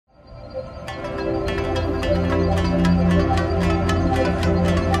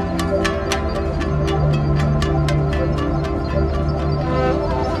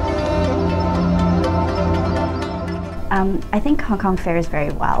I think Hong Kong fares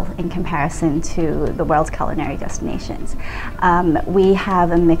very well in comparison to the world's culinary destinations. We have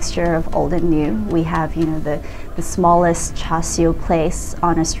a mixture of old and new. We have, the smallest char siu place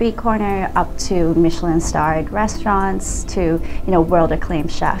on a street corner up to Michelin-starred restaurants to,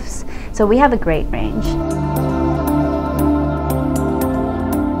 world-acclaimed chefs. So we have a great range.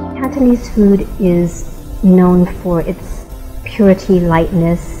 Cantonese food is known for its purity,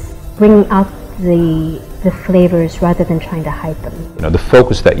 lightness, bringing out the flavors rather than trying to hide them. The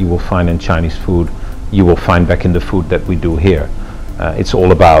focus that you will find in Chinese food, you will find back in the food that we do here. It's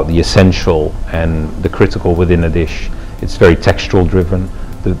all about the essential and the critical within a dish. It's very textural driven.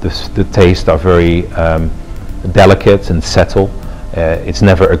 The tastes are very delicate and subtle. It's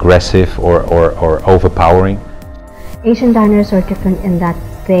never aggressive or overpowering. Asian diners are different in that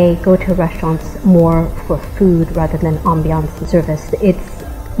they go to restaurants more for food rather than ambiance and service. It's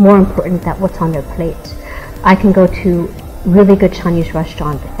more important that what's on their plate. I can go to really good Chinese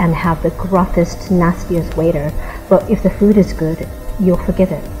restaurant and have the gruffest, nastiest waiter, but if the food is good, you'll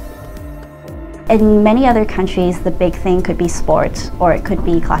forgive it. In many other countries, the big thing could be sport or it could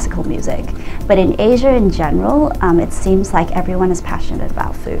be classical music. But in Asia in general, it seems like everyone is passionate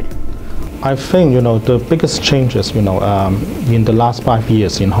about food. I think, the biggest changes, in the last 5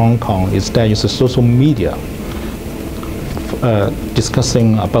 years in Hong Kong is there is a social media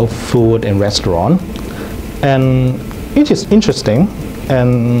discussing about food and restaurant. And it is interesting,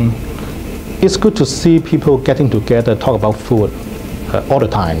 and it's good to see people getting together, talk about food all the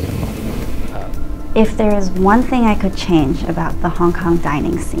time. If there is one thing I could change about the Hong Kong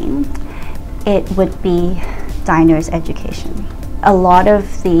dining scene, it would be diners' education. A lot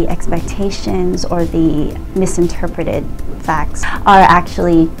of the expectations or the misinterpreted facts are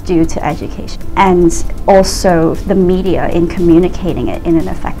actually due to education, and also the media in communicating it in an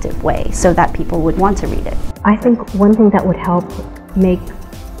effective way so that people would want to read it. I think one thing that would help make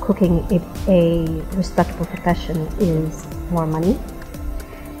cooking a respectable profession is more money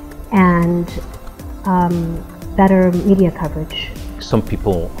and better media coverage. Some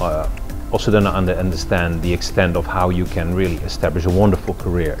people also don't understand the extent of how you can really establish a wonderful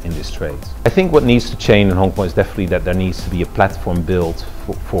career in this trade. I think what needs to change in Hong Kong is definitely that there needs to be a platform built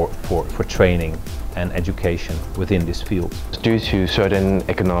for training and education within this field. Due to certain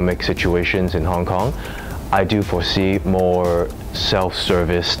economic situations in Hong Kong, I do foresee more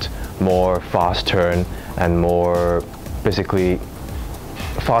self-serviced, more fast turn, and more basically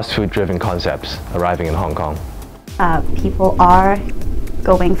fast food driven concepts arriving in Hong Kong. People are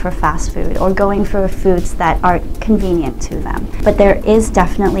going for fast food or going for foods that are convenient to them. But there is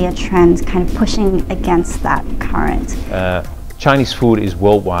definitely a trend kind of pushing against that current. Chinese food is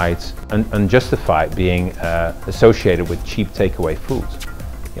worldwide unjustified being associated with cheap takeaway foods.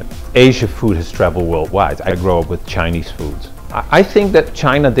 Asia food has traveled worldwide. I grew up with Chinese foods. I think that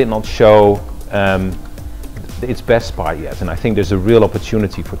China did not show its best part yet, and I think there's a real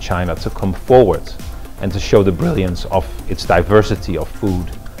opportunity for China to come forward and to show the brilliance of its diversity of food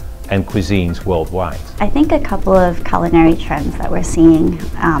and cuisines worldwide. I think a couple of culinary trends that we're seeing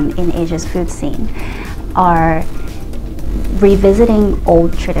in Asia's food scene are revisiting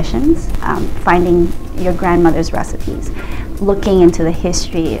old traditions, finding your grandmother's recipes, looking into the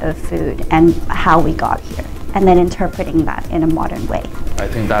history of food and how we got here, and then interpreting that in a modern way. I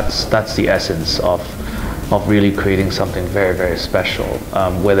think that's the essence of really creating something very, very special,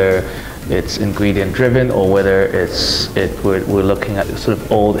 whether it's ingredient driven or whether we're looking at sort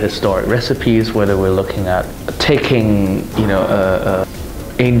of old historic recipes, whether we're looking at taking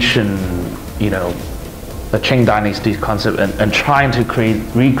ancient a Qing dynasty concept and trying to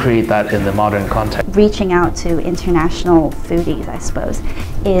recreate that in the modern context. Reaching out to international foodies, I suppose,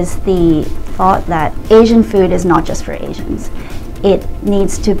 is the thought that Asian food is not just for Asians. It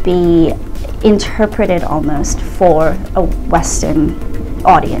needs to be interpreted almost for a Western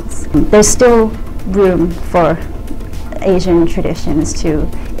audience. There's still room for Asian traditions to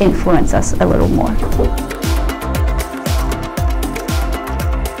influence us a little more.